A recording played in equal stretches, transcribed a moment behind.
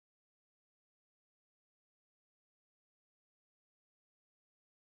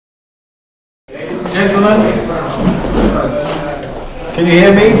Ladies and gentlemen, can you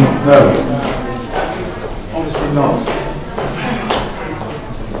hear me? No. Obviously not.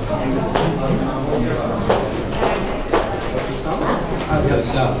 How's that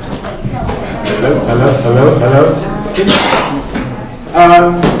sound? Hello, hello, hello, hello.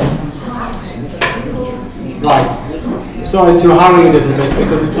 Right. Sorry to hurry a little bit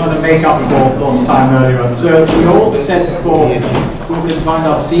because we're trying to make up for lost time earlier on. So we all set for, we can find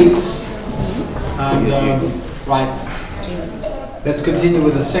our seats. And right, let's continue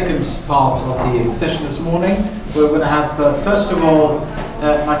with the second part of the session this morning. We're going to have, first of all,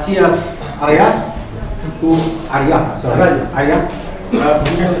 Matías Araya, who's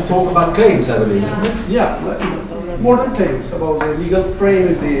going to talk about claims, I believe, isn't it? Yeah, more than claims, about the legal frame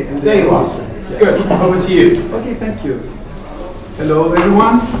in the There you are. Yes. Good, over to you. Okay, thank you. Hello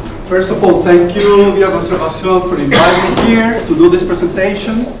everyone. First of all, thank you Bioconservacion for inviting me here to do this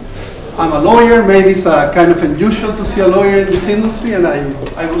presentation. I'm a lawyer, maybe it's kind of unusual to see a lawyer in this industry, and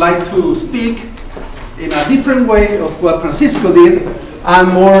I would like to speak in a different way of what Francisco did. I'm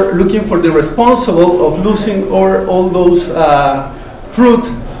more looking for the responsible of losing all those fruit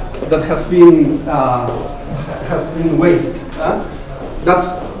that has been wasted.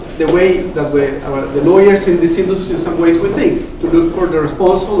 That's the way that the lawyers in this industry in some ways we think, to look for the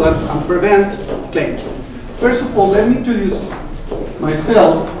responsible and prevent claims. First of all, let me introduce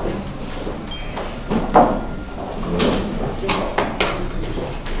myself.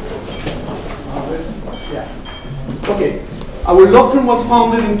 Okay, our law firm was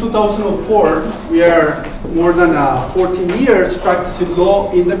founded in 2004. We are more than 14 years practicing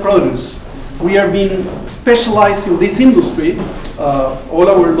law in the produce. We are being specialized in this industry. All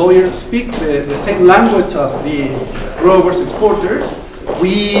our lawyers speak the same language as the growers, exporters.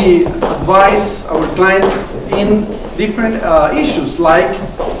 We advise our clients in different issues, like,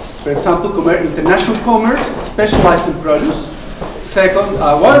 for example, international commerce, specialized in produce. Second,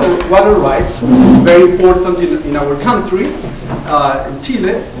 water rights, which is very important in our country, in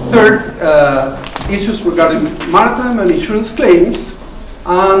Chile. Third, issues regarding maritime and insurance claims,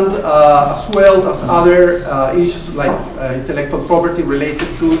 and as well as other issues like intellectual property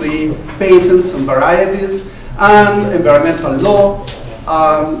related to the patents and varieties, and environmental law,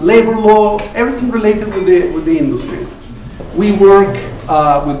 labor law, everything related with the industry. We work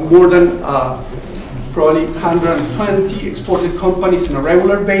with more than probably 120 exported companies on a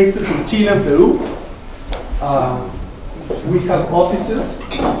regular basis in Chile and Peru. We have offices.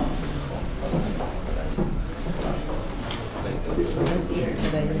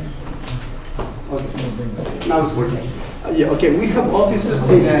 Okay. Now it's working. Yeah, okay, we have offices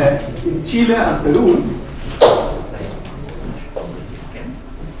in Chile and Peru.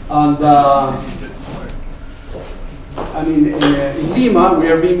 And in Lima,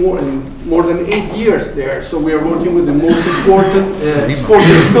 we are being more than 8 years there, so we are working with the most important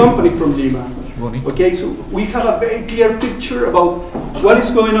exporters company from Lima. Okay, so we have a very clear picture about what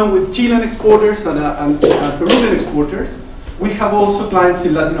is going on with Chilean exporters and Peruvian exporters. We have also clients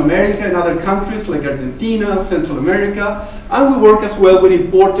in Latin America and other countries like Argentina, Central America, and we work as well with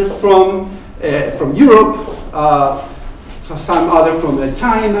importers from Europe, some other from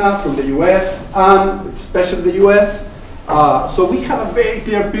China, from the US, and especially the US. So we have a very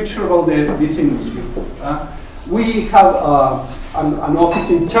clear picture about this industry. We have an office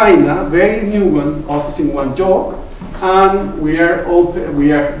in China, very new office in Guangzhou, and we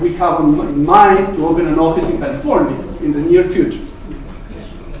have in mind to open an office in California in the near future.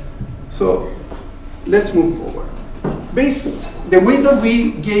 So let's move forward. The way that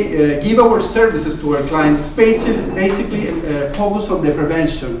we give our services to our clients basically focus on the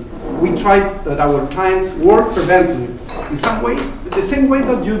prevention. We try that our clients work preventively. In some ways, the same way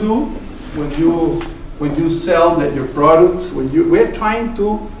that you do when you sell your products. We're trying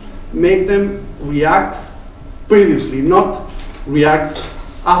to make them react previously, not react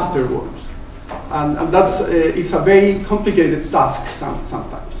afterwards. And that's it's a very complicated task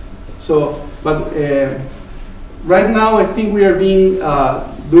sometimes. So, but right now I think we are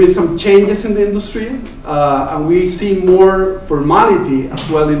doing some changes in the industry, and we see more formality as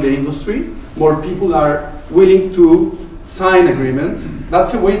well in the industry. More people are willing to sign agreements.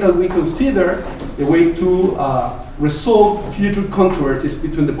 That's a way that we consider the way to resolve future controversies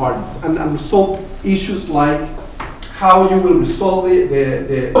between the parties and resolve issues like how you will resolve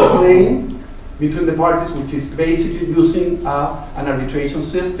the claim between the parties, which is basically using an arbitration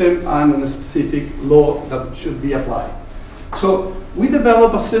system and a specific law that should be applied. So we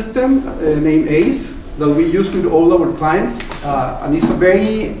developed a system named ACE that we use with all our clients, and it's a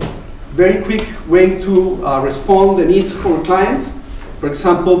very quick way to respond to the needs of our clients. For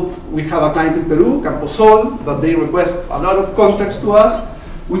example, we have a client in Peru, Camposol, that they request a lot of contracts to us.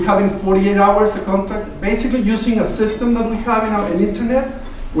 We have in 48 hours a contract, basically using a system that we have in our internet,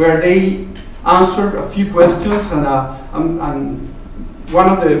 where they answer a few questions, and one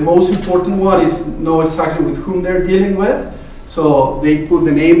of the most important one is know exactly with whom they're dealing with. So they put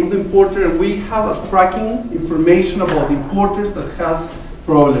the name of the importer, and we have a tracking information about importers that has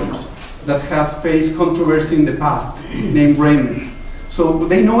problems, that has faced controversy in the past, named remedies. So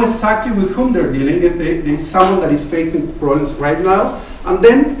they know exactly with whom they're dealing, if there's someone that is facing problems right now, and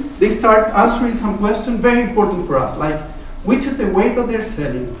then they start answering some questions very important for us, like which is the way that they're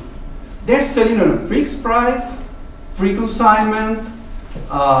selling. They're selling on a fixed price, free consignment,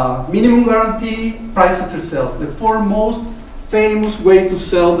 minimum guarantee, price after sales, the four most famous way to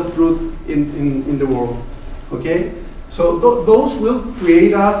sell the fruit in the world, okay? So those will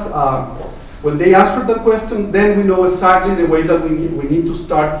create us, when they answer that question, then we know exactly the way that we need to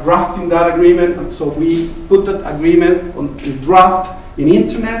start drafting that agreement. And so we put that agreement on the draft in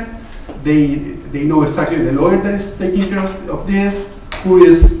internet. They know exactly the lawyer that is taking care of this, who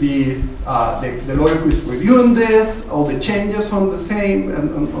is the lawyer who is reviewing this, all the changes on the same,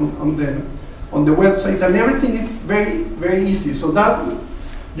 and on the website, and everything is very, very easy. So that,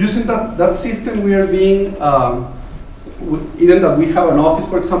 using that system, we are being, even that we have an office,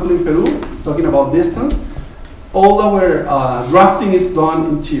 for example, in Peru, talking about distance, all our drafting is done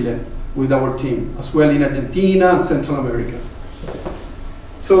in Chile with our team, as well in Argentina and Central America.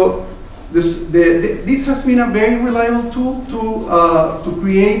 So this has been a very reliable tool to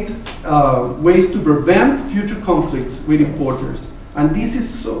create ways to prevent future conflicts with importers. And this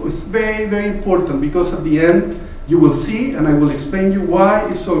is very, very important, because at the end you will see, and I will explain you why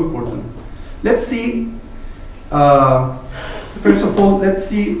it's so important. Let's see, first of all, let's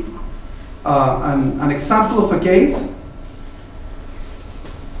see an example of a case.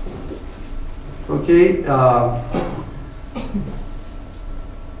 Okay.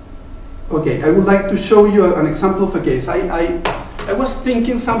 Okay, I would like to show you an example of a case. I was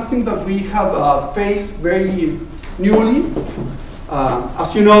thinking something that we have faced very newly.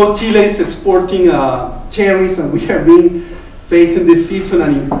 As you know, Chile is exporting cherries, and we have been facing this season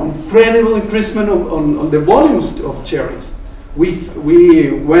an incredible increasement on the volumes of cherries. We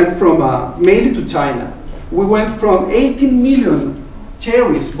went from, mainly to China, we went from 18 million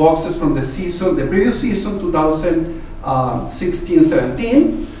cherries boxes from the previous season,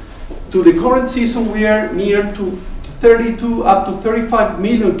 2016-17, to the current season. We are near to 32 up to 35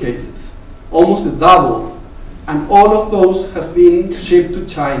 million cases, almost a double. And all of those has been shipped to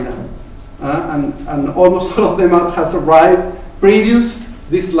China. And almost all of them has arrived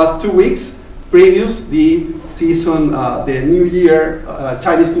these last 2 weeks, previous the season, the New Year,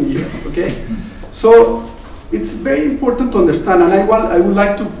 Chinese New Year, okay? So it's very important to understand, and I would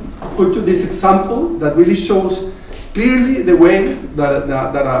like to put you this example that really shows clearly the way that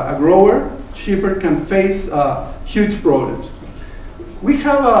a grower, shipper can face huge problems. We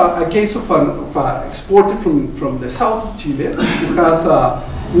have a case of an exporter from the south of Chile who has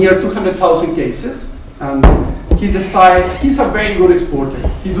near 200,000 cases, and he's a very good exporter.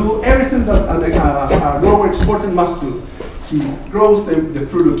 He do everything that a grower exporter must do. He grows the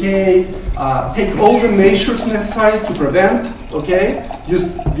fruit okay, take all the measures necessary to prevent, okay? Use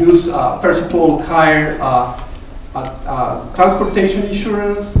first of all, hire transportation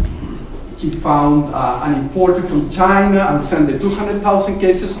insurance. He found an importer from China and sent the 200,000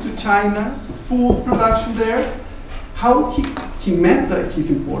 cases to China, full production there. How he met his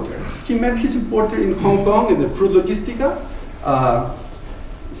importer? He met his importer in Hong Kong in the Fruit Logistica.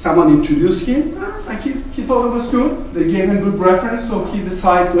 Someone introduced him, and he thought it was good. They gave him good reference, so he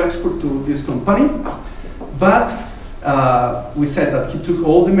decided to export to this company. But we said that he took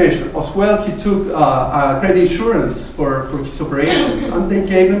all the measures. As well, he took credit insurance for his operation, and they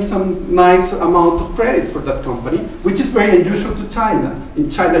gave him some nice amount of credit for that company, which is very unusual to China. In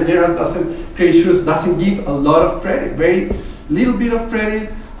China, general credit insurance doesn't give a lot of credit, very little bit of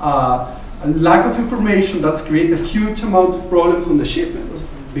credit, a lack of information that's created a huge amount of problems on the shipments,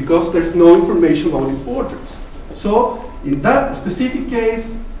 because there's no information about importers. So in that specific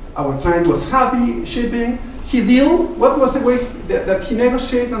case, our client was happy shipping. What was the way that he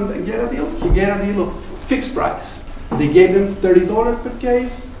negotiated and get a deal? He get a deal of fixed price. They gave him $30 per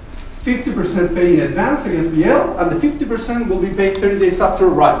case, 50% pay in advance against BL, and the 50% will be paid 30 days after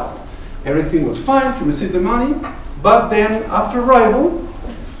arrival. Everything was fine, he received the money, but then after arrival,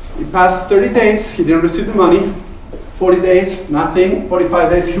 it passed 30 days, he didn't receive the money. 40 days, nothing. 45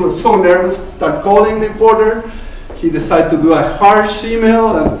 days, he was so nervous, started calling the importer. He decided to do a harsh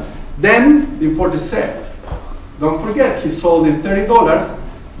email, and then the importer said, don't forget, he sold it $30,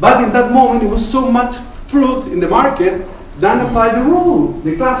 but in that moment it was so much fruit in the market, then apply the rule,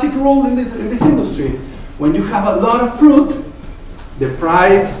 the classic rule in this industry. When you have a lot of fruit, the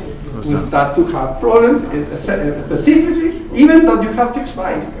price will start to have problems, specifically, even though you have fixed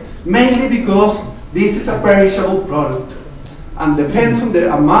price, mainly because this is a perishable product. And depends on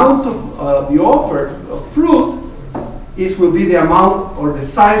the amount of the offer of fruit, will be the amount or the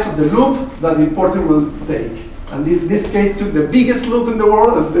size of the loop that the importer will take. And in this case, took the biggest loop in the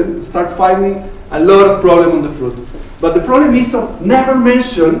world and then start finding a lot of problem on the fruit. But the problem is to never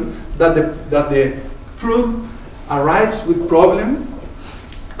mention that the fruit arrives with problem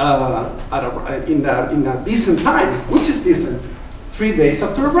in a decent time. Which is decent? 3 days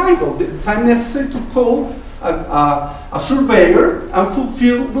after arrival, the time necessary to call a surveyor and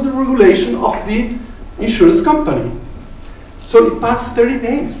fulfill with the regulation of the insurance company. So it passed 30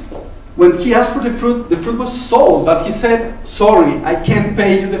 days. When he asked for the fruit was sold, but he said, sorry, I can't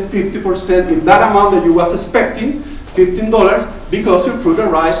pay you the 50% in that amount that you was expecting, $15, because your fruit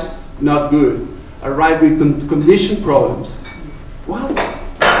arrived not good, arrived with condition problems. Well,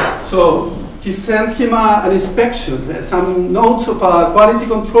 so he sent him an inspection, some notes of a quality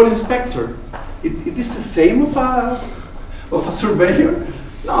control inspector. It is the same of a surveyor?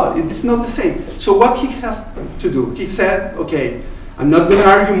 No, it is not the same. So what he has to do, he said, okay, I'm not going to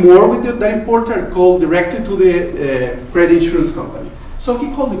argue more with that importer, and call directly to the credit insurance company. So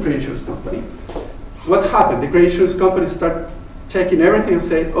he called the credit insurance company. What happened? The credit insurance company started checking everything and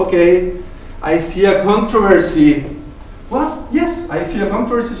said, okay, I see a controversy. What? Yes, I see a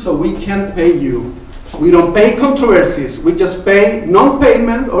controversy, so we can't pay you. We don't pay controversies. We just pay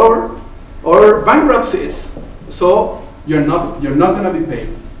non-payment or bankruptcies. So you're not going to be paid.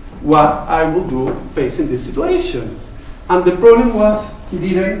 What I will do facing this situation? And the problem was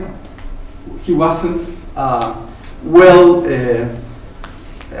he wasn't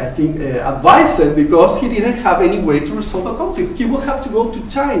advised, because he didn't have any way to resolve a conflict. He will have to go to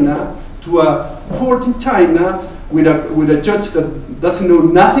China, to a court in China, with a judge that doesn't know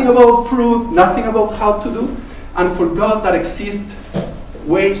nothing about fruit, nothing about how to do, and forgot that exist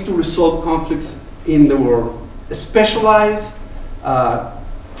ways to resolve conflicts in the world. Specialized,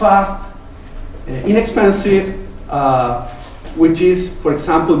 fast, inexpensive, which is, for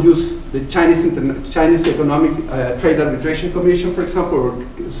example, use the Chinese Economic Trade Arbitration Commission, for example, or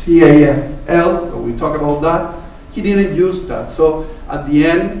CAFL, we talk about that. He didn't use that. So at the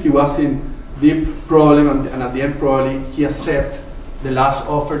end, he was in deep problem, and at the end, probably, he accepted the last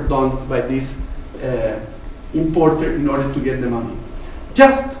offer done by this importer in order to get the money.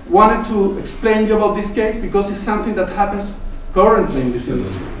 Just wanted to explain you about this case, because it's something that happens currently in this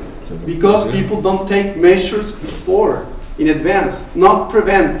industry. Because people don't take measures before, in advance, not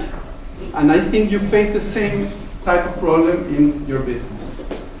prevent. And I think you face the same type of problem in your business.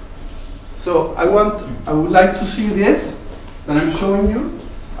 So I would like to see this that I'm showing you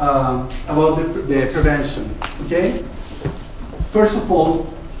about the prevention. Okay? First of all,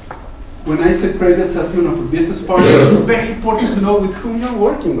 when I say credit assessment of a business partner, it's very important to know with whom you're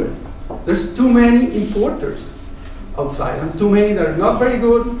working with. There's too many importers outside, and too many that are not very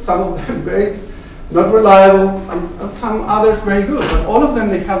good, some of them very not reliable, and some others very good. But all of them,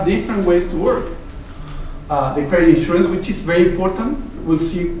 they have different ways to work. The credit insurance, which is very important, we'll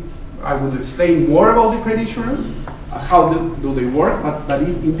see, I will explain more about the credit insurance, how do they work, but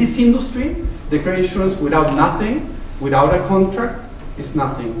in this industry, the credit insurance without nothing, without a contract, is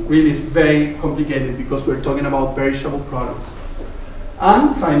nothing. Really, it's very complicated, because we're talking about perishable products.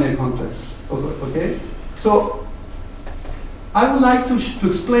 And signing a contract, okay? So, I would like to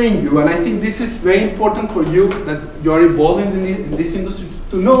explain you, and I think this is very important for you that you are involved in this industry,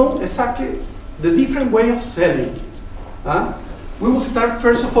 to know exactly the different way of selling. We will start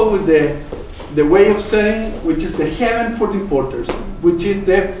first of all with the way of selling, which is the heaven for the importers, which is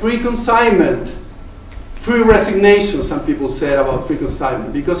the free consignment, free resignation, some people said about free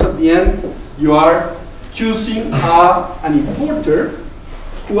consignment, because at the end you are choosing an importer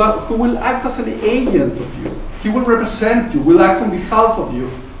who will act as an agent of you. He will represent you, will act on behalf of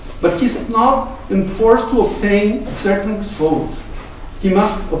you, but he's not enforced to obtain certain results. He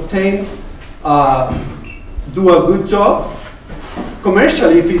must obtain, do a good job.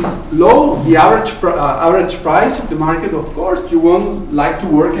 Commercially, if it's low, the average price of the market, of course, you won't like to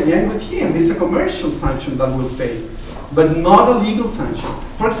work again with him. It's a commercial sanction that we'll face, but not a legal sanction.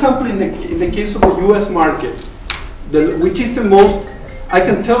 For example, in the case of the US market, which is the most, I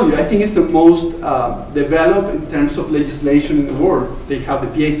can tell you, I think it's the most developed in terms of legislation in the world. They have the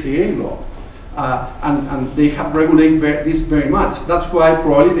PACA law, and they have regulated this very much. That's why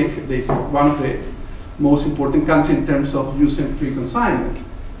probably one of the most important country in terms of using free consignment,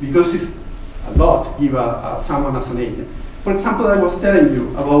 because it's a lot give someone as an agent. For example, I was telling you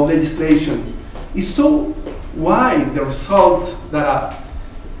about legislation. It's so wide the results that a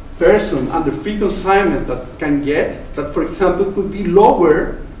person under free consignments that can get, that for example could be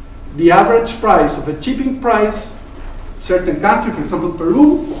lower the average price of a shipping price, certain country, for example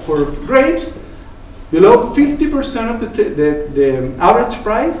Peru, for grapes, below 50% of the average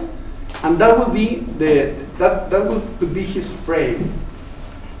price, and that would be could be his frame.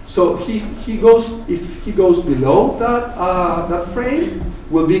 So he goes, if he goes below that frame,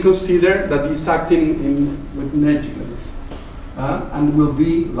 will be considered that he's acting with negligence and will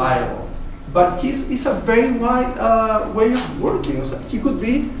be liable. But it's a very wide way of working. So he could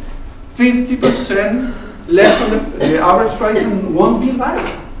be 50% less than the average price and won't be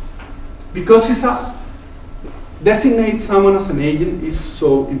liable, because designate someone as an agent is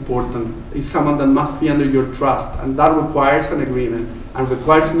so important. It's someone that must be under your trust, and that requires an agreement and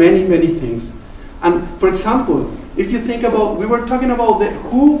requires many, many things. And for example, if you think about, we were talking about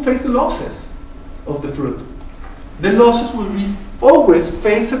who faced the losses of the fruit. The losses will be always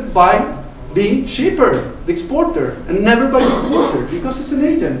faced by the shipper, the exporter, and never by the importer, because it's an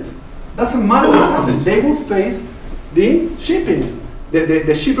agent. Doesn't matter what happens, they will face the shipping.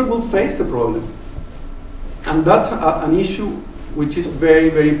 The shipper will face the problem. And that's an issue which is very,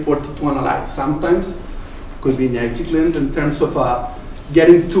 very important to analyze. Sometimes could be negligent in terms of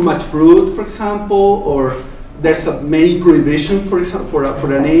getting too much fruit, for example, or there's many prohibitions, for example,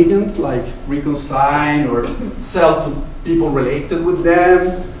 for an agent, like reconsign or sell to people related with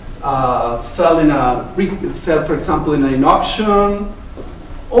them, sell, for example, in an auction.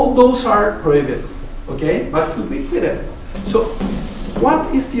 All those are prohibited, okay? But could be quitted. So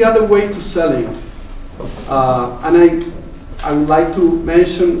what is the other way to selling? And I would like to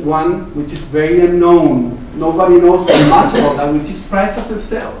mention one which is very unknown. Nobody knows very much about that, which is price after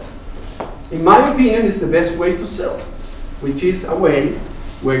sales. In my opinion, it's the best way to sell, which is a way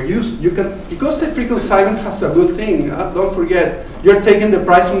where you can, because the free consignment has a good thing, don't forget, you're taking the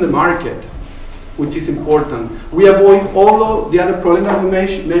price from the market, which is important. We avoid all of the other problems that we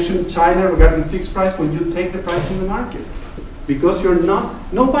mentioned in China regarding fixed price when you take the price from the market. Because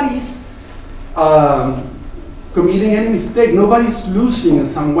nobody is committing any mistake. Nobody is losing in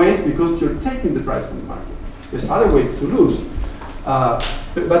some ways because you're taking the price from the market. There's other ways to lose.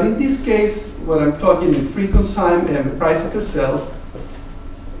 But in this case, what I'm talking in free consignment and price after sales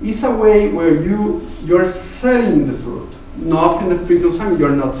is a way where you're selling the fruit. Not in the free consignment,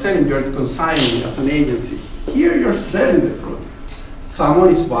 you're not selling, you're consigning as an agency. Here you're selling the fruit. Someone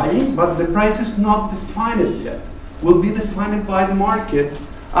is buying, but the price is not defined yet. Will be defined by the market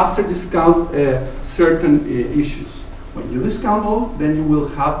after discount certain issues. When you discount all, then you will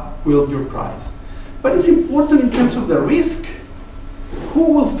build your price. But it's important in terms of the risk.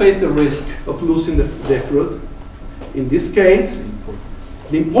 Who will face the risk of losing the fruit? In this case,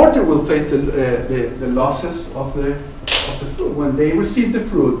 the importer will face the losses of the fruit. When they receive the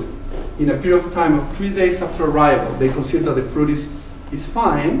fruit in a period of time of 3 days after arrival, they consider that the fruit is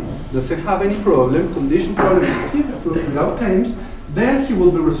fine, doesn't have any problem, condition problem, receive the fruit without claims, then he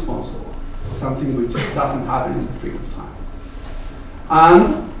will be responsible. Something which doesn't happen in the free consignment.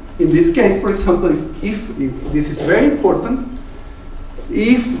 And in this case, for example, if this is very important,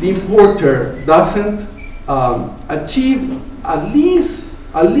 if the importer doesn't achieve at least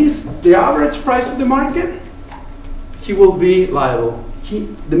the average price of the market, he will be liable.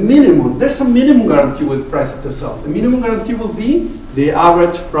 The minimum, there's a minimum guarantee with price after sales. The minimum guarantee will be the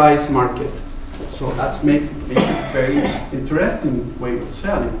average price market. So that makes it a very interesting way of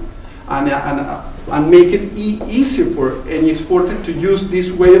selling. And make it easier for any exporter to use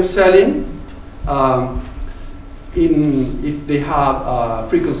this way of selling if they have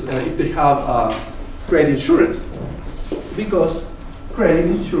credit insurance, because credit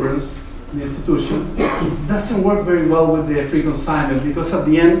insurance, the institution, doesn't work very well with the free consignment, because at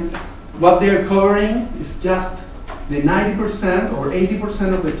the end, what they're covering is just the 90% or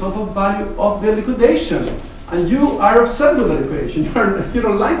 80% of the total value of the liquidation. And you are upset with the liquidation. You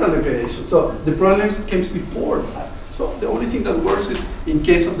don't like the liquidation. So the problems comes before that. So the only thing that works is in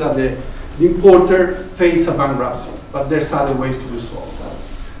case of that the importer face a bankruptcy. But there's other ways to resolve that.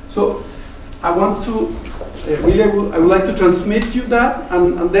 So I want to I would like to transmit you that,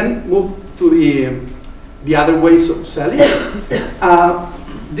 and then move to the other ways of selling.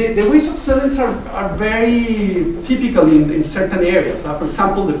 The ways of selling are very typical in certain areas. For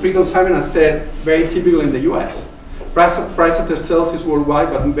example, the free consignment, I said, very typical in the US. Price after sales is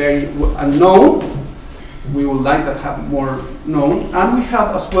worldwide, but very unknown. We would like that have more known. And we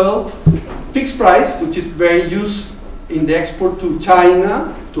have as well fixed price, which is very used in the export to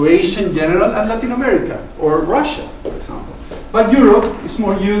China, to Asia in general, and Latin America, or Russia, for example. But Europe is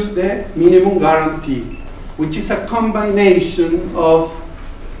more used the minimum guarantee, which is a combination of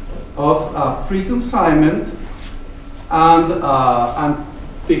free consignment and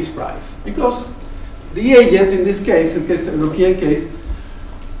fixed price. Because the agent, in this case, in case the European case,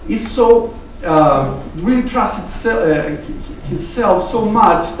 is so really trusts himself so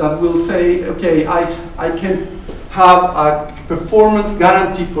much that will say, okay, I can have a performance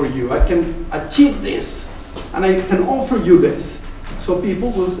guarantee for you. I can achieve this, and I can offer you this. So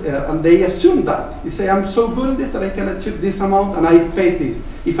people will, and they assume that. You say, I'm so good at this that I can achieve this amount, and I face this.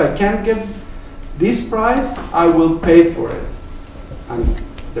 If I can't get this price, I will pay for it. And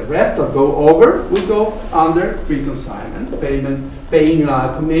the rest that go over will go under free consignment, paying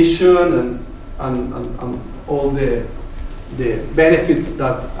a commission and all the benefits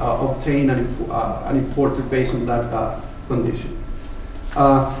that obtain an importer based on that condition.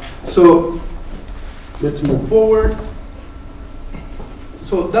 So let's move forward.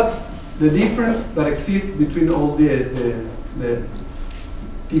 So that's the difference that exists between all the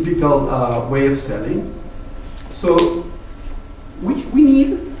typical way of selling. So we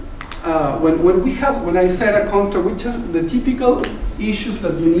need, when I said a contract, which are the typical issues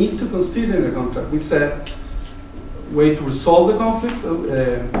that you need to consider in a contract. We said way to resolve the conflict,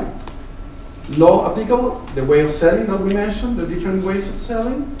 law applicable, the way of selling that we mentioned, the different ways of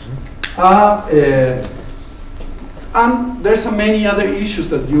selling. And there's many other issues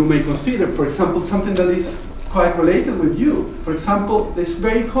that you may consider. For example, something that is quite related with you. For example, it's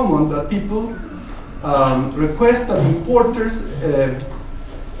very common that people request that importers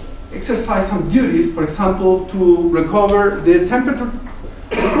exercise some duties, for example, to recover the temperature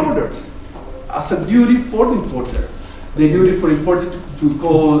recorders as a duty for the importer. The duty for importer to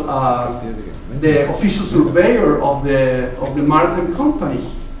call the official surveyor of the maritime company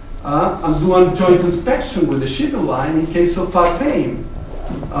and do a joint inspection with the shipping line in case of a claim.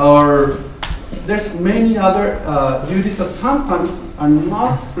 Or there's many other duties that sometimes are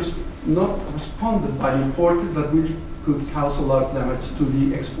not responded by importers that really could cause a lot of damage to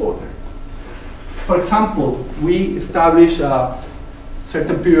the exporter. For example, we establish a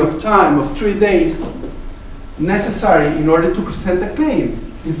certain period of time of 3 days necessary in order to present a claim.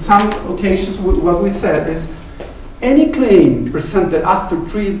 In some occasions, what we said is any claim presented after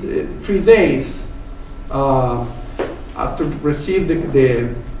three days after receive the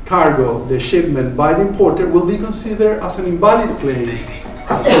cargo, the shipment by the importer will be considered as an invalid claim.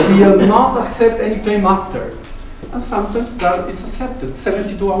 So we will not accept any claim after. And sometimes that is accepted.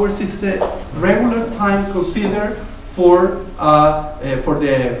 72 hours is the regular time considered for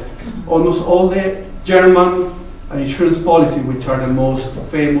almost all the German insurance policy, which are the most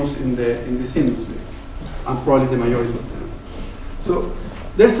famous in this industry, and probably the majority of them. So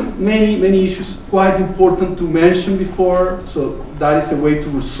there's many issues quite important to mention before. So that is a way to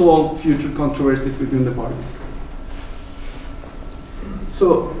resolve future controversies between the parties.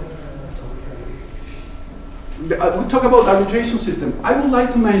 So we talk about arbitration system. I would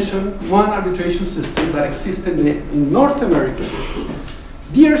like to mention one arbitration system that exists in North America.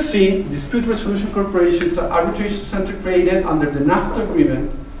 DRC, Dispute Resolution Corporation, is an arbitration center created under the NAFTA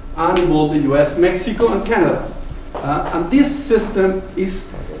agreement and involved the US, Mexico, and Canada. And this system is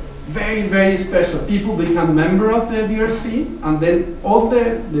very special. People become members of the DRC, and then all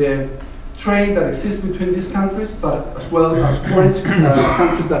the trade that exists between these countries, but as well as foreign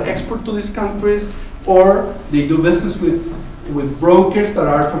countries that export to these countries, or they do business with brokers that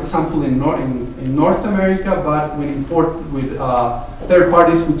are, for example, in North America, but we import with third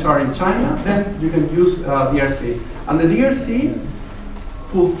parties which are in China, then you can use DRC. And the DRC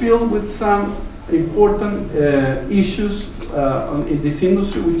fulfilled with some important issues in this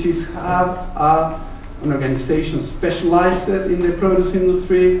industry, which is have an organization specialized in the produce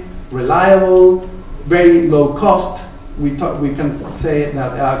industry, reliable, very low cost. We can say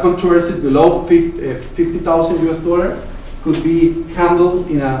that controversies below $50,000 US could be handled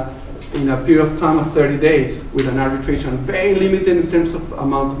in a period of time of 30 days with an arbitration, very limited in terms of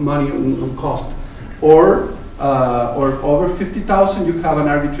amount of money on cost. Or over 50,000, you have an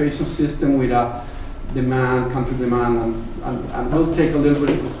arbitration system with a demand, counter demand, and will take a little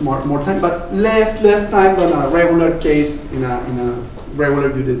bit more time, but less time than a regular case in a regular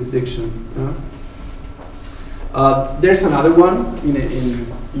jurisdiction. There's another one in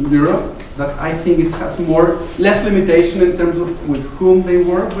Europe that I think has less limitation in terms of with whom they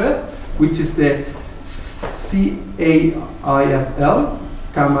work with, which is the CAIFL,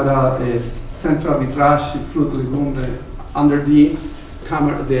 Cámara de Centro Arbitrage Fruit Legume, under the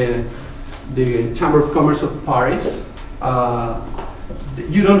the Chamber of Commerce of Paris.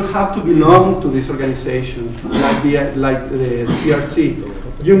 You don't have to belong to this organization like the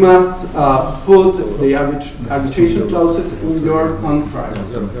CRC. You must put the arbitration clauses in your contract,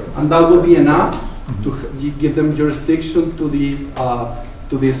 and that will be enough to give them jurisdiction to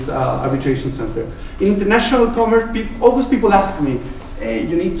this arbitration center. In international commerce, always people ask me, hey,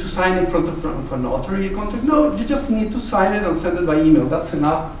 you need to sign in front of a notary contract. No, you just need to sign it and send it by email. That's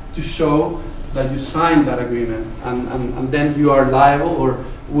enough to show that you signed that agreement, and then you are liable or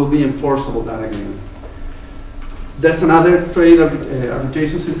will be enforceable, that agreement. There's another trade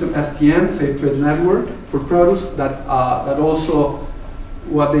arbitration system, STN, Safe Trade Network, for produce, that also,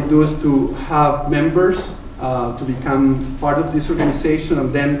 what they do is to have members to become part of this organization,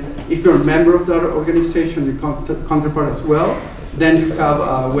 and then if you're a member of that organization, your counterpart as well, then you have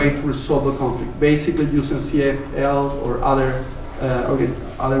a way to resolve the conflict, basically using CFL or other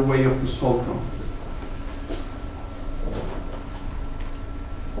way of resolving conflicts.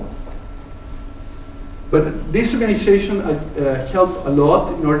 But this organization helped a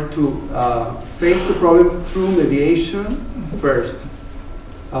lot in order to face the problem through mediation first.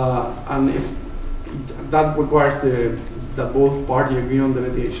 And if that requires that both parties agree on the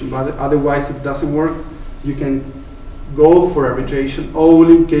mediation, but otherwise if it doesn't work, you can go for arbitration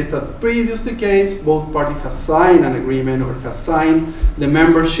only in case that previous the case, both parties have signed an agreement or have signed the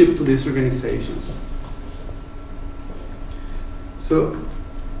membership to these organizations. So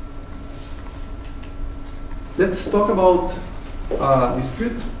let's talk about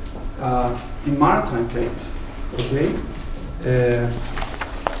dispute in maritime claims. Okay,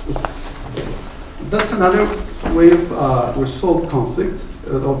 that's another way of resolve conflicts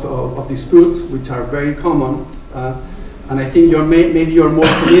of disputes, which are very common, and I think maybe you're more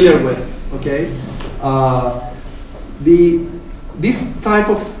familiar with. Okay, this type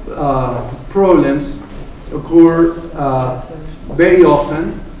of problems occur very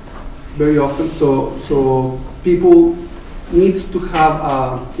often. So people needs to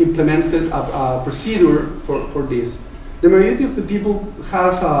have implemented a procedure for this. The majority of the people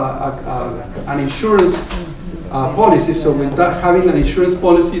has an insurance policy. So with that, having an insurance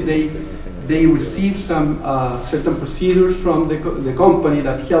policy, they receive some certain procedures from the company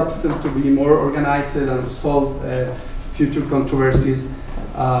that helps them to be more organized and solve future controversies.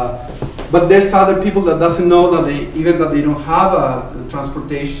 But there's other people that doesn't know that even that they don't have a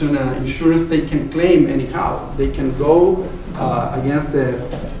transportation insurance, they can claim anyhow. They can go against the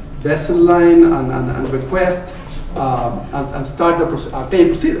vessel line and request and start a claim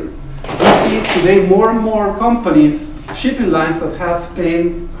procedure. We see today more and more companies, shipping lines that has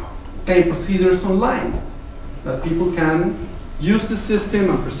claim procedures online, that people can use the system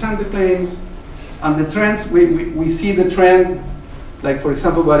and present the claims. And the trends, we see the trend. Like, for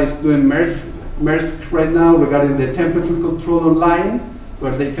example, what is doing Maersk right now regarding the temperature control online,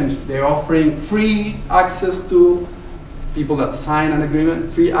 where they're offering free access to people that sign an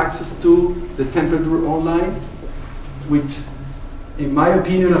agreement, free access to the temperature online, which, in my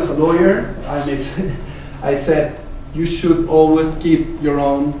opinion as a lawyer, I said you should always keep your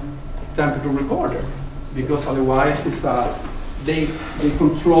own temperature recorder, because otherwise they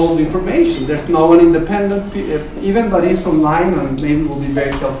control the information. There's no one independent, even that is online, and maybe will be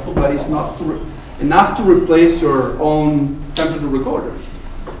very helpful, but it's not enough to replace your own temperature recorders.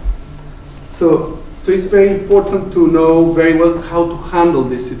 So it's very important to know very well how to handle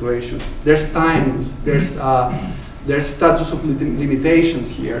this situation. There's times, there's status of limitations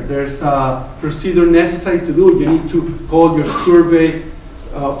here. There's a procedure necessary to do. You need to call your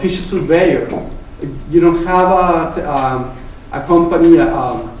official surveyor. You don't have a company,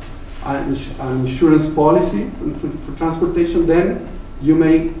 an insurance policy for transportation, then you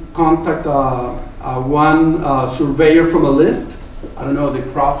may contact one surveyor from a list. I don't know, the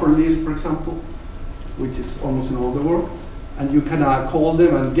Crawford list, for example, which is almost in all the world. And you can call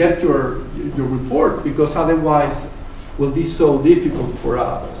them and get your report, because otherwise it will be so difficult for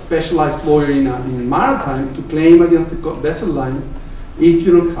a specialized lawyer in maritime to claim against the vessel line if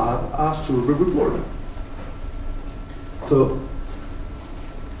you don't have a survey report. So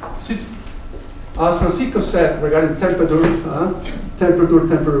it's, as Francisco said regarding temperature,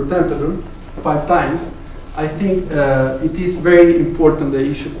 5 times, I think it is very important, the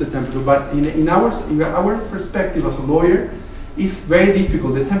issue of the temperature. But in our perspective as a lawyer, it's very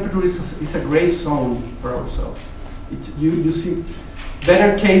difficult. The temperature is a gray zone for ourselves. You see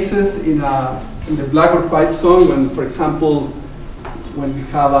better cases in the black or white zone when, for example, when you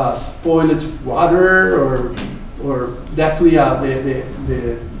have a spoilage of water, or definitely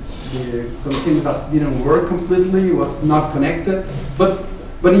the container didn't work completely, was not connected. But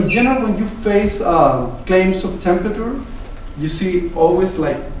But in general, when you face claims of temperature, you see always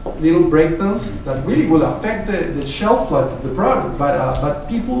like little breakdowns that really will affect the shelf life of the product. But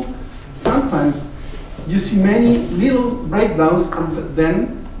people, sometimes you see many little breakdowns, and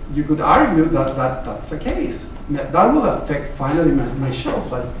then you could argue that that's the case. That will affect finally my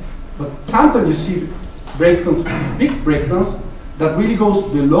shelf life. But sometimes you see breakdowns, big breakdowns, that really goes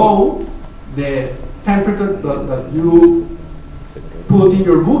below the temperature that you put in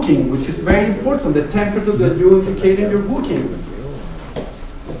your booking, which is very important, the temperature that you indicate in your booking.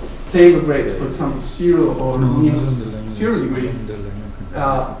 Table grades, for example, 0 or -0 degrees.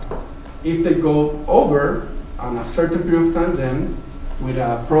 If they go over on a certain period of time, then with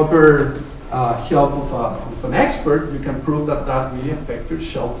a proper help of an expert, you can prove that that really affects your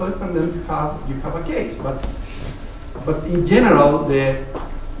shelf life, and then you have a case. But in general,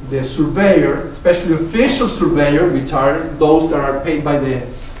 the surveyor, especially official surveyor, which are those that are paid by the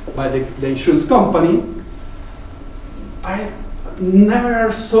insurance company, never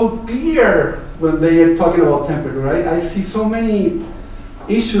are so clear when they are talking about temperature. I see so many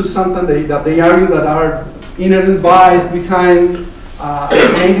issues sometimes that they argue that are inherent bias behind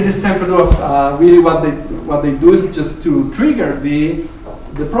maybe this temperature of really what they do is just to trigger the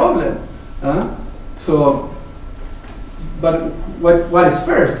problem. But what is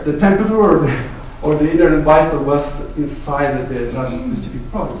first, the temperature or the inherent bias that was inside that specific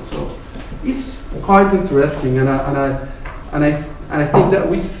product? So it's quite interesting, and I think that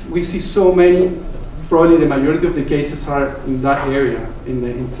we see so many. Probably the majority of the cases are in that area,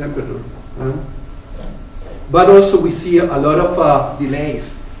 in temperature. But also we see a lot of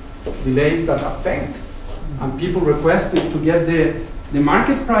delays that affect, and people requested to get the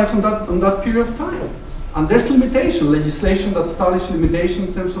market price on that period of time. And there's legislation that establishes limitation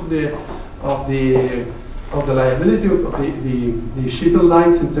in terms of the liability of the shipping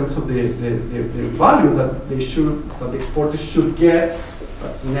lines, in terms of the value that the exporters should get,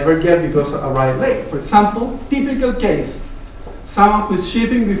 but never get because arrive late. For example, typical case: someone who is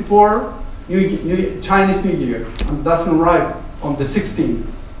shipping before Chinese New Year and doesn't arrive on the 16th.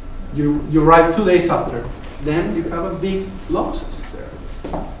 You arrive 2 days after. Then you have a big losses there.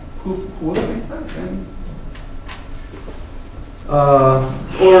 Who will face that?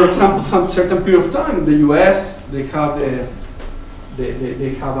 For example, some certain period of time, the U.S. they have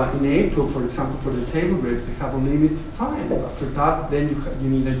in April, for example, for the table grapes, they have a limited time. After that, then you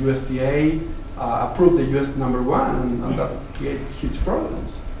need a USDA approve the US #1, and that creates huge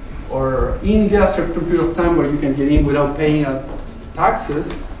problems. Or India, a certain period of time where you can get in without paying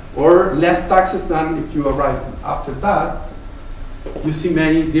taxes, or less taxes than if you arrive after that. You see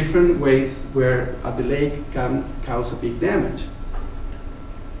many different ways where a delay can cause a big damage.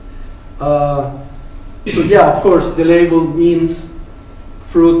 So yeah, of course, the label means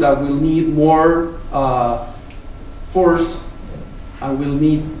fruit that will need more force and will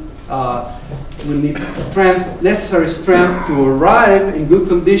need strength, necessary strength to arrive in good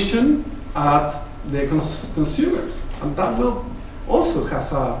condition at the consumers, and that will also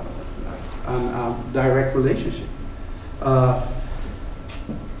has a direct relationship.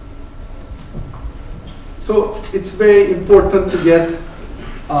 So it's very important to get,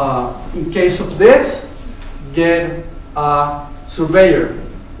 in case of this, get a surveyor,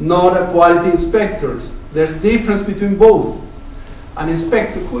 not a quality inspector. There's difference between both. An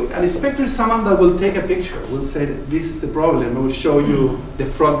inspector is someone that will take a picture, will say that this is the problem, will show you the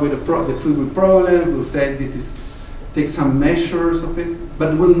fruit with problem, will say this is, take some measures of it,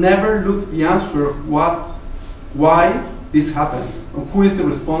 but will never look at the answer of why this happened, and who is the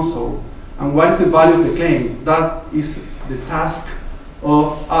responsible, and what is the value of the claim. That is the task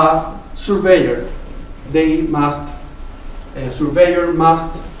of a surveyor. A surveyor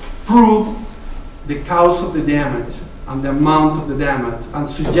must prove the cause of the damage and the amount of the damage, and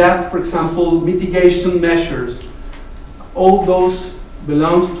suggest, for example, mitigation measures. All those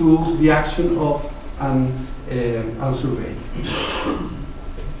belong to the action of a surveyor.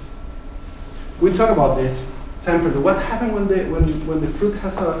 We talk about this temperature. What happens when the fruit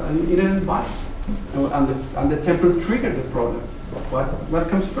has an inherent bias, and the temperature triggers the problem? What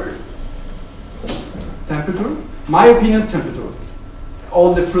comes first? Temperature. My opinion, temperature.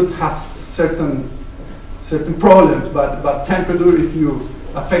 All the fruit has certain problems, but temperature, if you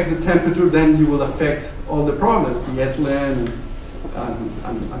affect the temperature, then you will affect all the problems, the ethylene,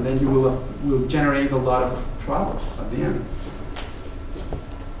 and then you will generate a lot of trouble at the end.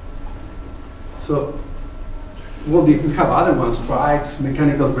 So, well, we have other ones: strikes,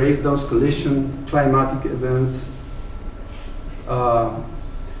 mechanical breakdowns, collision, climatic events.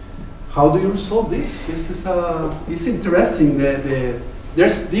 How do you resolve this? This is it's interesting.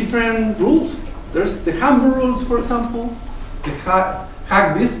 there's different rules. There's the Hamburg rules, for example, the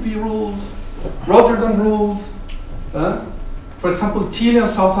Hague-Visby rules, Rotterdam rules. For example, Chile and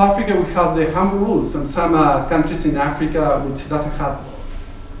South Africa, we have the Hamburg rules, and some countries in Africa which doesn't have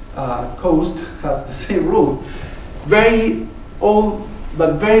coast has the same rules. Very old,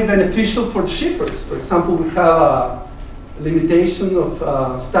 but very beneficial for shippers. For example, we have a limitation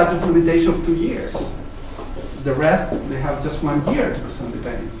of statute of limitation of 2 years. The rest, they have just 1 year to present the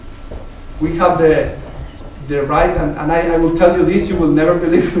claim. We have the right, and I will tell you this, you will never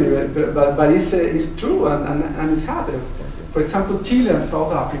believe me, but it's true, and it happens. For example, Chile and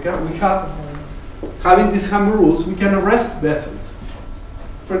South Africa, we have, having these Hamburg rules, we can arrest vessels.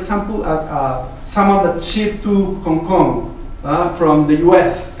 For example, someone that shipped to Hong Kong from the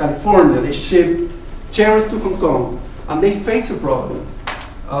US, California, they ship cherries to Hong Kong, and they face a problem.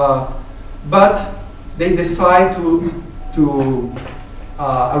 But they decide to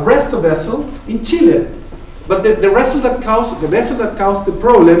arrest a vessel in Chile. But the vessel that caused the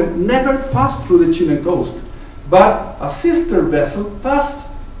problem never passed through the Chilean coast, but a sister vessel passed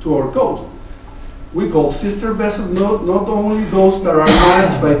to our coast. We call sister vessels not only those that are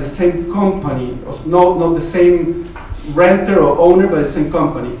managed by the same company, not the same renter or owner by the same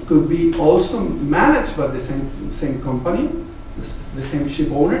company. Could be also managed by the same company, the same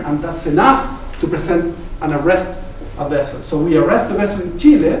ship owner, and that's enough to present and arrest a vessel. So we arrest the vessel in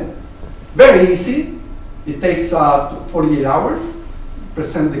Chile, very easy. It takes 48 hours,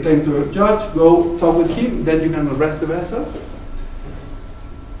 present the claim to a judge, go talk with him, then you can arrest the vessel.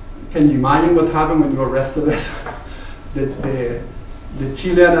 Can you imagine what happened when you arrest the vessel? The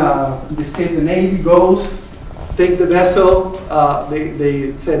Chilean, in this case the Navy, goes, take the vessel,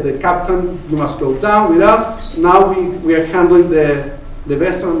 they said, the captain, you must go down with us. Now we are handling the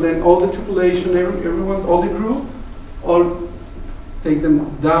vessel, and then all the tripulation, everyone, all the crew, all take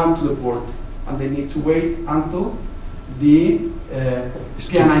them down to the port. And they need to wait until the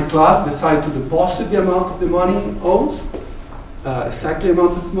P&I club decide to deposit the amount of the money owed, exactly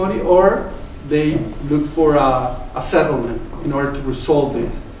amount of money, or they look for a settlement in order to resolve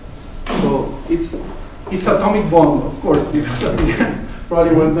this. So it's atomic bomb, of course, because at the end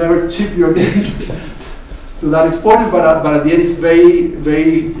probably will never chip you again to that exporter, but at the end it's very,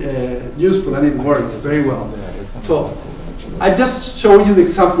 very useful, and it works very well. So I just showed you the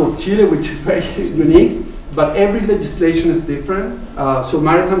example of Chile, which is very unique, but every legislation is different. So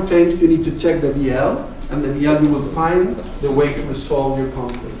maritime claims, you need to check the VL, and the VL you will find the way to resolve your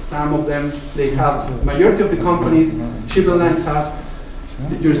conflict. Some of them, they have, majority of the companies, shipping lines has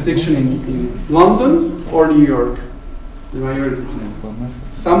the jurisdiction in London or New York, the majority.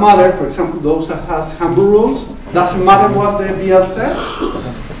 Some other, for example, those that has Hamburg rules, doesn't matter what the VL said,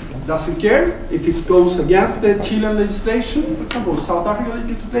 doesn't care. If it goes against the Chilean legislation, for example, South African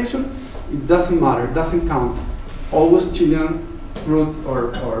legislation, it doesn't matter, it doesn't count. Always Chilean fruit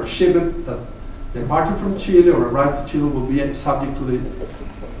or shipment that departed from Chile or arrived to Chile will be subject to the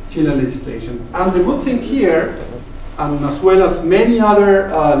Chilean legislation. And the good thing here, and as well as many other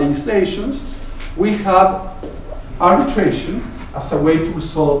legislations, we have arbitration as a way to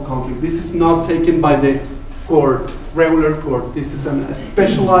resolve conflict. This is not taken by the court, regular court. This is a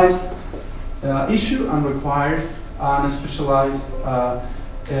specialized issue and requires a specialized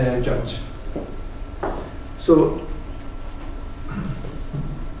judge. So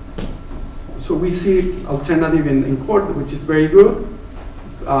we see alternative in court, which is very good.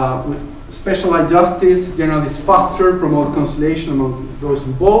 With specialized justice, generally is faster, promote conciliation among those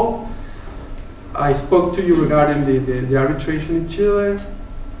involved. I spoke to you regarding the arbitration in Chile.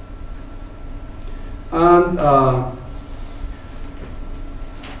 And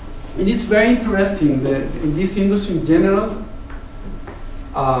it's very interesting that in this industry in general,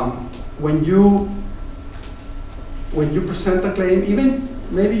 when you present a claim, even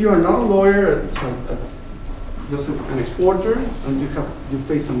maybe you are not a lawyer, just an exporter, and you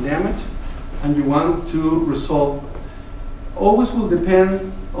face some damage, and you want to resolve. Always will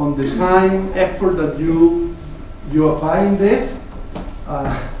depend on the time, effort that you apply in this.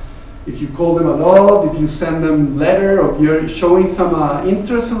 If you call them a lot, if you send them a letter, or you're showing some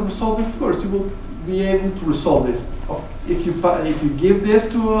interest in resolving, of course, you will be able to resolve this. If you give this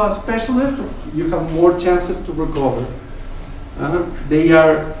to a specialist, you have more chances to recover. They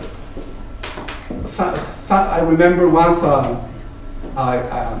are. I remember once a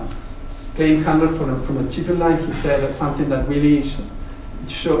claim handler from a shipping line. He said something that really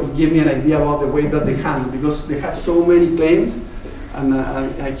gave me an idea about the way that they handle, because they have so many claims, and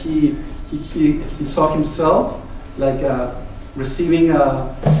he saw himself like receiving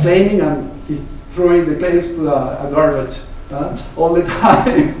claiming, and he throwing the claims to a garbage all the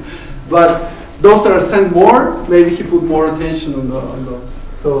time. But those that are sent more, maybe he put more attention on those.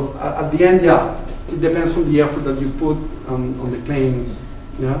 So at the end, yeah, it depends on the effort that you put on the claims.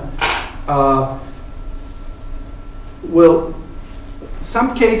 Yeah. Well,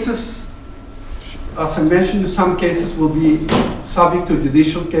 some cases, as I mentioned, some cases will be subject to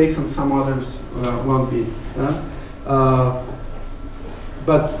judicial case and some others won't be.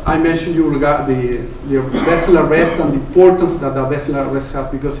 But I mentioned you regard the vessel arrest and the importance that the vessel arrest has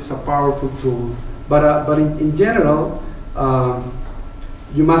because it's a powerful tool. But in general,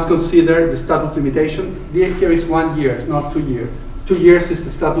 you must consider the statute of limitation. Here is 1 year, it's not 2 years. 2 years is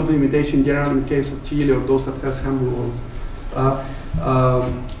the statute of limitation in general in the case of Chile or those that has hand rules.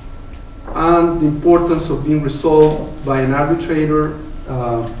 And the importance of being resolved by an arbitrator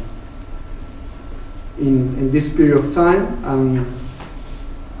in this period of time. And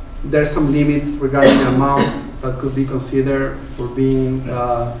there are some limits regarding the amount that could be considered for being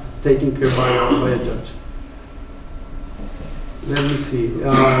taken care by a judge. Let me see.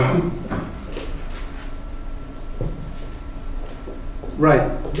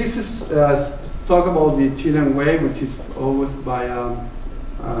 Right. This is talk about the Chilean way, which is always by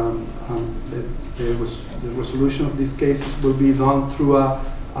the resolution of these cases will be done through an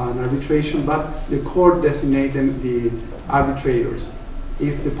arbitration, but the court designated the arbitrators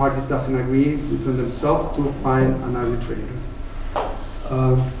if the parties doesn't agree between themselves to find an arbitrator.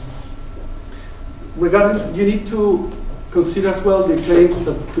 Regarding, you need to consider as well the claims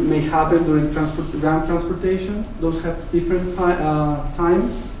that may happen during ground transportation. Those have different time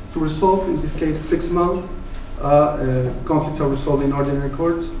to resolve. In this case, 6 months. Conflicts are resolved in ordinary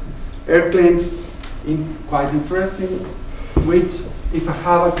courts. Air claims, quite interesting. Which, if I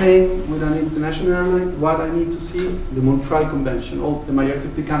have a claim with an international airline, what I need to see, the Montreal Convention. The majority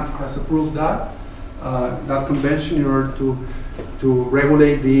of the country has approved that convention in order to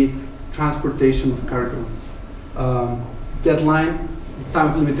regulate the transportation of cargo. Deadline, time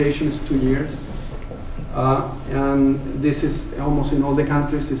of limitation is 2 years. And this is almost in all the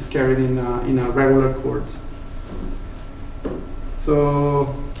countries is carried in a regular court.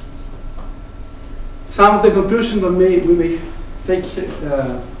 So some of the conclusions that we may take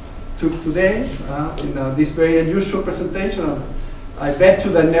today in this very unusual presentation. I bet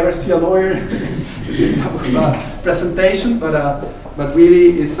you that I never see a lawyer in this type of presentation, but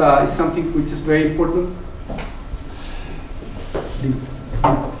really is something which is very important.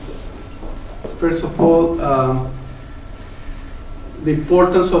 First of all, the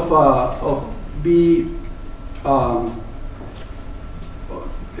importance of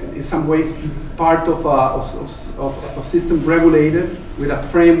in some ways part of a system regulated with a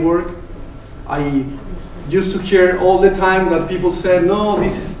framework. I used to hear all the time that people said, no,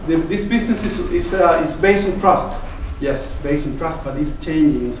 this business is based on trust. Yes, it's based on trust, but it's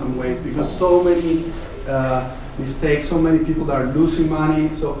changing in some ways because so many mistakes, so many people that are losing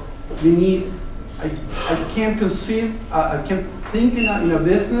money. So we need. I can't conceive. I can't think in a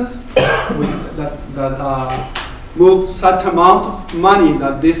business that moves such amount of money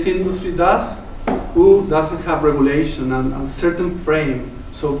that this industry does, who doesn't have regulation and certain frame.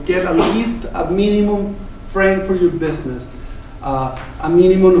 So get at least a minimum frame for your business, a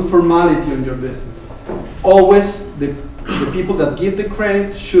minimum of formality on your business. Always the people that give the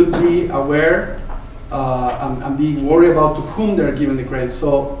credit should be aware and be worried about to whom they're giving the credit.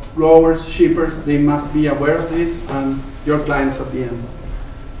 So growers, shippers, they must be aware of this, and your clients at the end.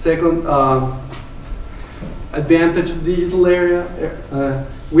 Second, advantage of digital area.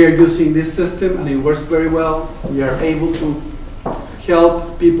 We are using this system and it works very well. We are able to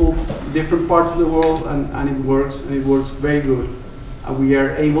help people in different parts of the world and it works very good. And we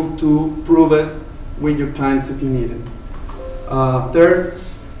are able to prove it with your clients if you need it. Third,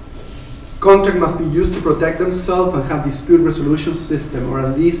 contract must be used to protect themselves and have dispute resolution system, or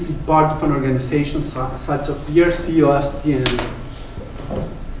at least be part of an organization such as DRC or Araya&CIA.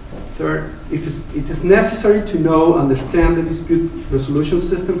 Third, if it is necessary to understand the dispute resolution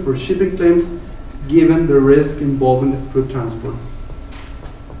system for shipping claims, given the risk involved in the food transport.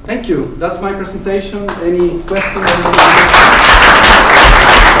 Thank you. That's my presentation. Any questions?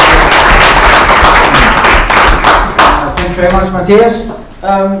 Thank you very much, Matías.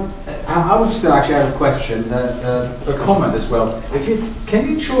 I would still actually have a question, a comment as well. Can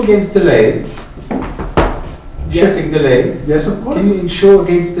you insure against delay? Yes. Shipping delay? Yes, of course. Can you insure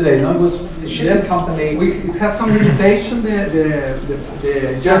against delay? In other words, the shipping company... It has some limitation,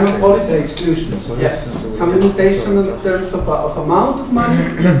 the German policy. Exclusions. So yes, some limitation in terms of amount of money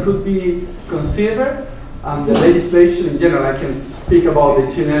that could be considered. And the legislation in general, I can speak about the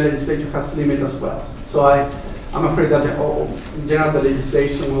Chilean legislation has limit as well. So I'm afraid that in general the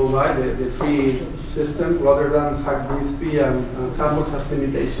legislation worldwide, the free system, rather than Hack-Bixby and Hamburg, has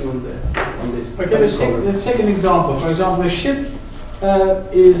limitation on this. Okay, let's take an example. For example, a ship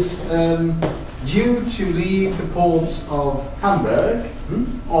is due to leave the ports of Hamburg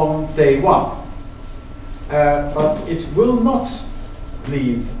on day 1. But it will not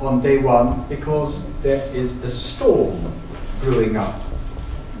leave on day 1 because there is a storm brewing up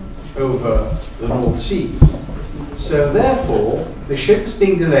over the North Sea. So therefore, the ship's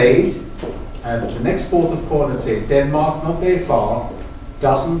being delayed, and the next port of call, let's say Denmark, not very far,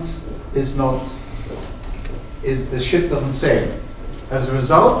 the ship doesn't sail. As a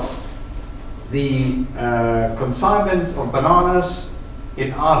result, the consignment of bananas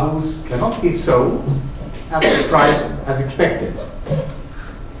in Aarhus cannot be sold at the price as expected.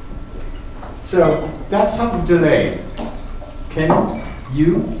 So that type of delay,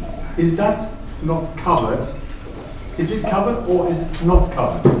 is that not covered? Is it covered or is it not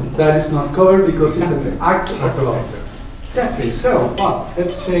covered? That is not covered because Exactly. it's an act of law. Exactly. So, but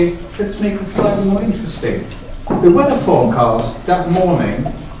let's make this slightly more interesting. The weather forecast that morning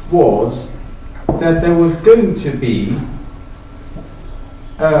was that there was going to be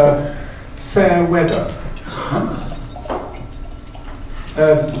fair weather,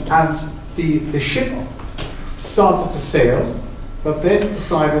 and the ship started to sail, but then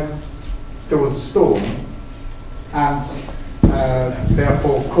decided there was a storm, and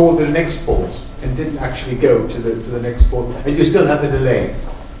therefore called the next port and didn't actually go to the next port, and you still had the delay.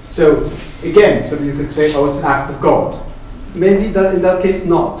 So again, so you could say, oh, it's an act of God. Maybe that in that case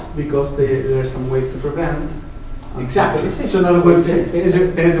not, because there are some ways to prevent. Exactly. So in other words,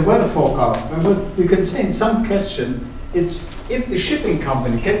 there's the weather forecast, and what we can say in some question, it's if the shipping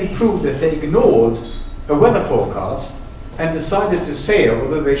company can be proved that they ignored a weather forecast and decided to sail,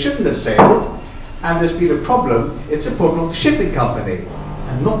 although they shouldn't have sailed, and there's been a problem, it's a problem of the shipping company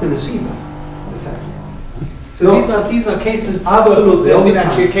and not the receiver. Exactly. So these are cases. Absolutely. There's been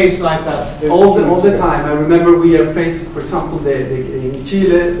actually a case like that. All the time. I remember we are facing, for example, in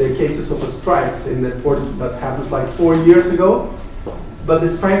Chile, the cases of strikes in the port that happened like 4 years ago. But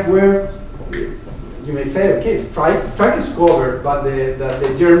the strike were, you may say, okay, strike is covered, but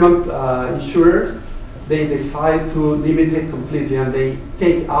the German insurers, they decide to limit it completely and they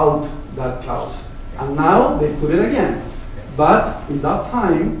take out that clause. And now they put it again. But in that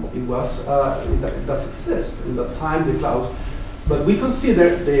time, it does exist. In that time, the clause. But we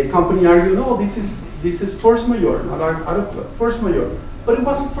consider the company argued, no, this is force majeure, not out of force majeure. But it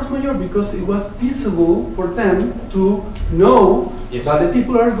wasn't force majeure because it was feasible for them to know that the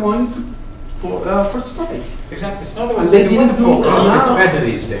people are going for strike. Exactly. So in other words, And they if the weather didn't do forecast gets now. better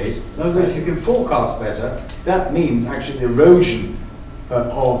these days. In other words, if you can forecast better, that means actually the erosion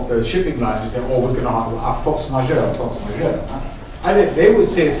of the shipping lines. You say, oh, we're going to have a force majeure, force majeure. And they would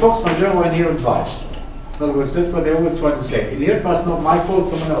say, it's force majeure or inherent vice. In other words, that's what they always try to say. Inherent vice, not my fault,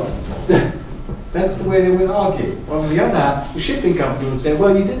 someone else's fault. That's the way they would argue. On the other hand, the shipping company would say,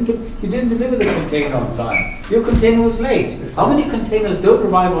 well, you didn't deliver the container on time. Your container was late. How many containers don't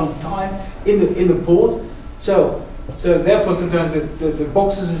arrive on time in the port? So therefore, sometimes the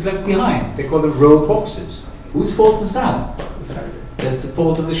boxes is left behind. They call them rolled boxes. Whose fault is that? Exactly. That's the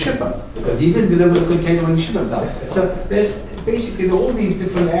fault of the shipper, because he didn't deliver the container when he should have done. So there's basically all these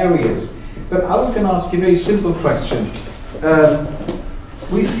different areas. But I was going to ask you a very simple question.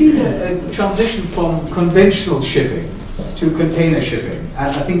 We've seen a transition from conventional shipping to container shipping.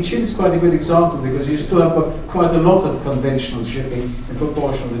 And I think Chile is quite a good example because you still have quite a lot of conventional shipping in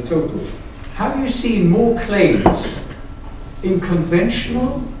proportion to the total. Have you seen more claims in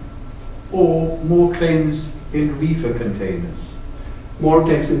conventional or more claims in reefer containers? More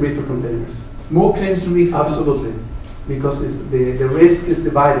claims in reefer containers. More claims in reefer? Absolutely, because the risk is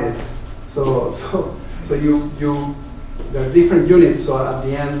divided. So there are different units. So at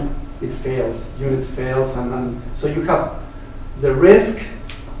the end, it fails. Unit fails, and so you have the risk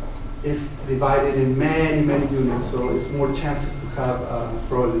is divided in many units. So it's more chances to have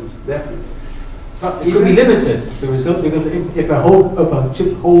problems. Definitely. But it could be limited. The result, because if a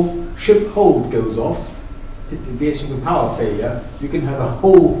ship hold goes off, basically power failure, you can have a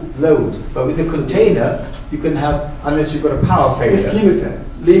whole load. But with a container, you can have, unless you've got a power failure. It's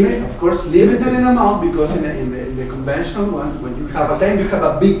limited. Of course, limited in amount, because in the conventional one, when you have a tank, you have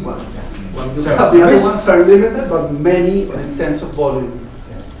a big one. When you have the other ones are limited, but many in terms of volume.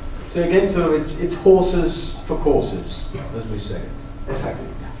 So again, so it's horses for courses, as we say. Exactly.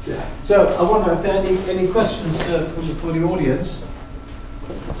 Yeah. So I wonder if there are any questions for the audience.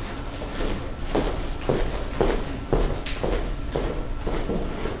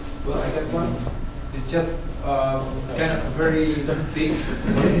 Well, I got one. It's just kind of very big.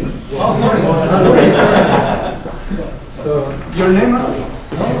 Oh, sorry. So, your name?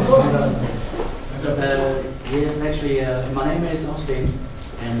 So, yes, actually, my name is Austin,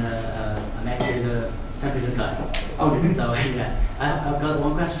 and I'm actually the temperature guy. Okay. So, yeah, I've got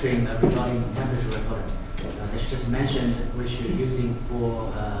one question regarding temperature recorder. It's just mentioned which you're using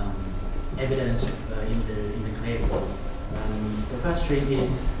for evidence in the claim. The question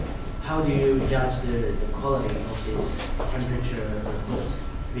is, how do you judge the quality of this temperature report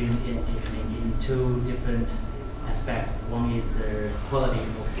in two different aspects? One is the quality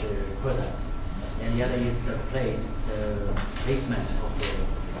of the product, and the other is the placement of the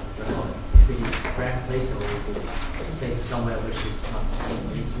record. If it is correct place or if it's placed somewhere which is not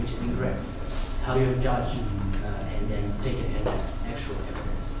which is incorrect. How do you judge and then take it as an actual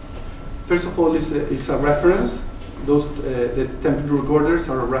evidence? First of all, it's a reference. Those the temperature recorders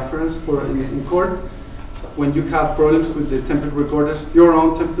are a reference for in court. When you have problems with the temperature recorders, your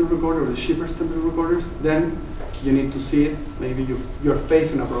own temperature recorder or the shipper's temperature recorders, then you need to see it. Maybe you're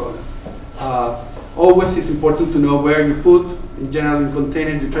facing a problem. Always it's important to know where you put. In general, in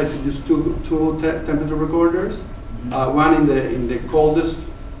container, you try to use two temperature recorders. One in the coldest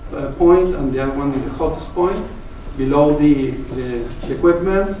point and the other one in the hottest point, below the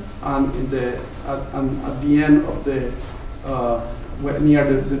equipment and at the end of the near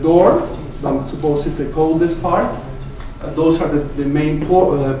the door. Suppose it's the coldest part. Those are the main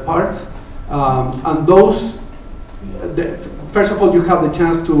parts, and those. First of all, you have the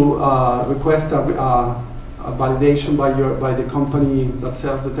chance to request a validation by the company that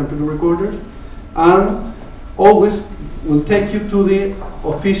sells the temperature recorders, and always will take you to the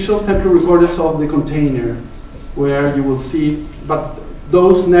official temperature recorders of the container, where you will see, but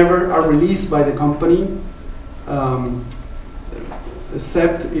those never are released by the company,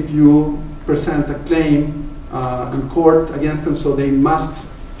 except if you present a claim in court against them, so they must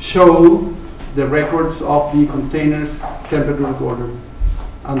show the records of the container's temperature recorder,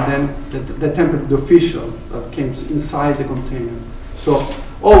 and then the temperature official that came inside the container. So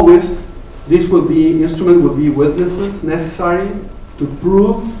always, instrument will be witnesses necessary to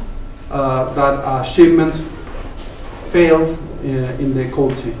prove that shipments failed in the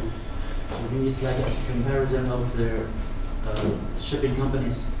cold chain. So it's like a comparison of the shipping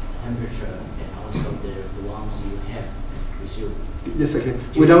company's temperature and also the ones you have with you. Yes, okay.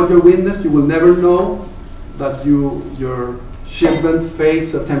 Without your witness, you will never know that your shipment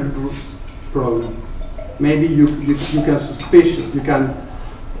faced a temperature problem. Maybe you can suspicious, you can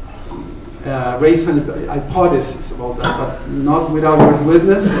raise an hypothesis about that, but not without your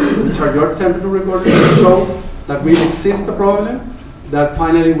witness, which are your temperature recorders, that shows that really exists a problem, that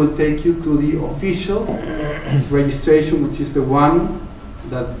finally will take you to the official registration, which is the one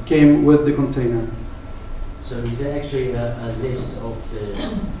that came with the container. So is there actually a list of the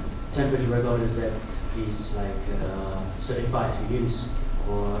temperature recorders that is like certified to use,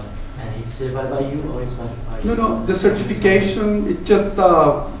 and it's certified by you or it's by? No. The certification is just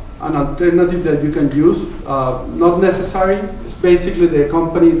an alternative that you can use. Not necessary. It's basically the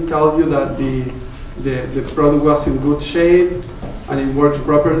company tells you that the product was in good shape and it works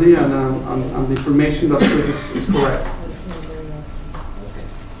properly, and the information that is correct. Okay.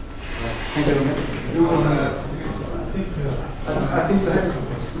 Thank you very much. I think the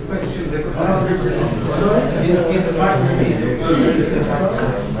question is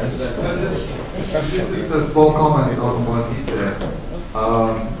This is a small comment on what he said.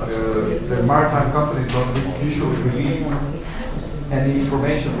 The maritime companies don't usually release any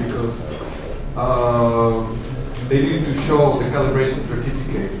information because they need to show the calibration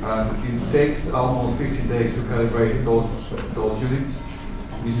certificate, and it takes almost 50 days to calibrate those units.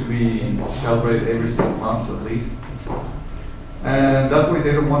 It needs to be calibrated every 6 months at least. And that's why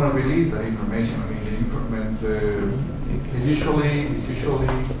they don't want to release that information. I mean, the information it's usually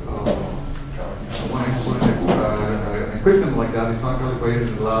when an equipment like that is not calibrated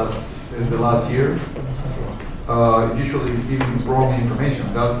in the last year. Usually, it's giving wrong information.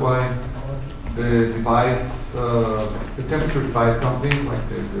 That's why the device, the temperature device company, like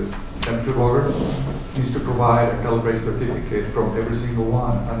the temperature logger, needs to provide a calibration certificate from every single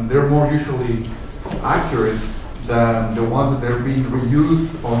one, and they're more usually accurate than the ones that they're being reused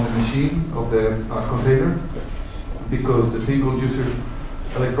on the machine of the container, because the single-user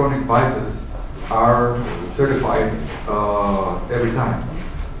electronic devices are certified every time.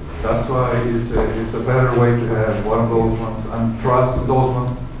 That's why it's a better way to have one of those ones and trust those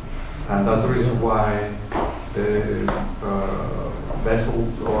ones, and that's the reason why the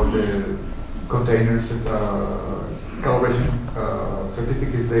vessels or the containers calibration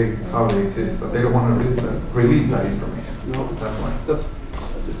certificates, they hardly exist, but they don't want to release that information. No, That's why. that's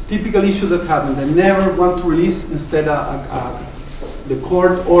the typical issue that happens. They never want to release, instead the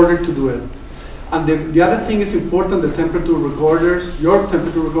court ordered to do it. And the other thing is important, the temperature recorders, your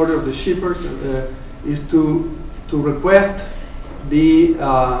temperature recorder of the shippers is to request the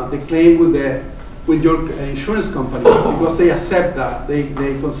claim with your insurance company, because they accept that. They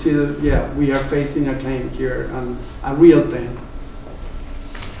consider, yeah, we are facing a claim here, and a real claim.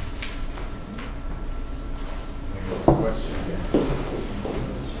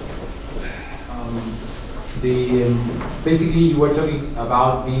 Basically, you were talking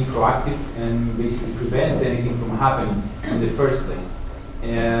about being proactive and basically prevent anything from happening in the first place.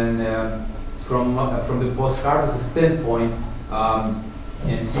 And from the post-harvest standpoint,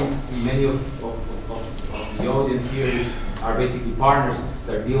 and since many of the audience here are basically partners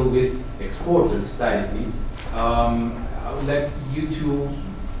that deal with exporters directly, I would like you to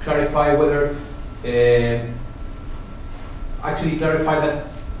clarify whether, actually clarify that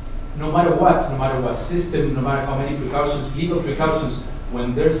no matter what system, no matter how many precautions, legal precautions,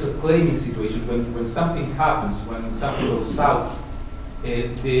 when there's a claiming situation, when something happens, when something goes south,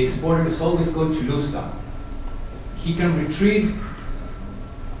 the exporter is always going to lose some. He can retrieve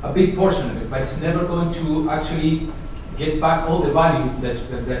a big portion of it, but it's never going to actually get back all the value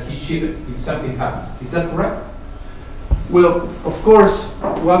that he shipped if something happens. Is that correct? Well, of course,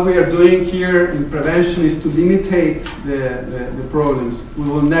 what we are doing here in prevention is to limitate the problems. We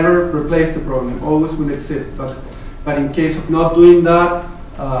will never replace the problem, always will exist. But in case of not doing that,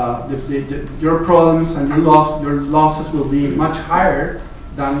 your problems and your losses will be much higher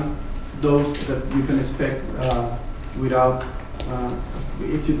than those that you can expect without,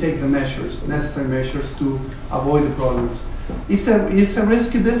 if you take the necessary measures to avoid the problems. It's a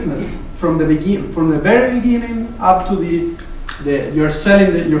risky business from the very beginning up to you're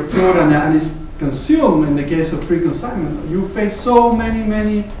selling your fruit and it's consumed. In the case of free consignment, you face so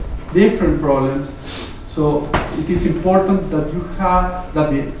many different problems. So it is important that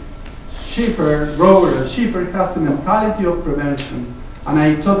the shipper, grower, and shipper has the mentality of prevention. And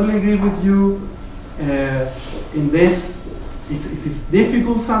I totally agree with you in this. It is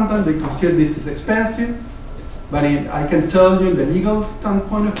difficult sometimes. They consider this is expensive. But I can tell you, in the legal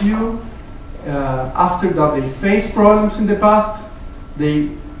standpoint of view, after that they face problems in the past, they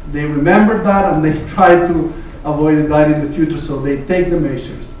remember that and they try to avoid that in the future, so they take the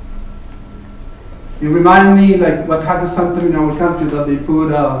measures. It reminds me like what happens sometimes in our country, that they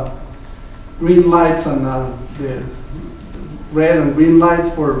put green lights and the red and green lights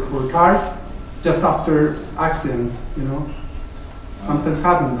for cars just after accidents, you know. Sometimes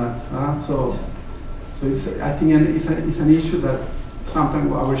happen that. So I think it's an issue that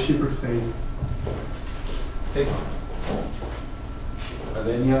sometimes our shippers face. Thank you. Are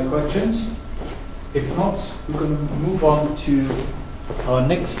there any other questions? If not, we can move on to our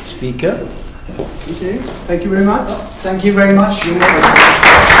next speaker. Okay, thank you very much. Thank you very much.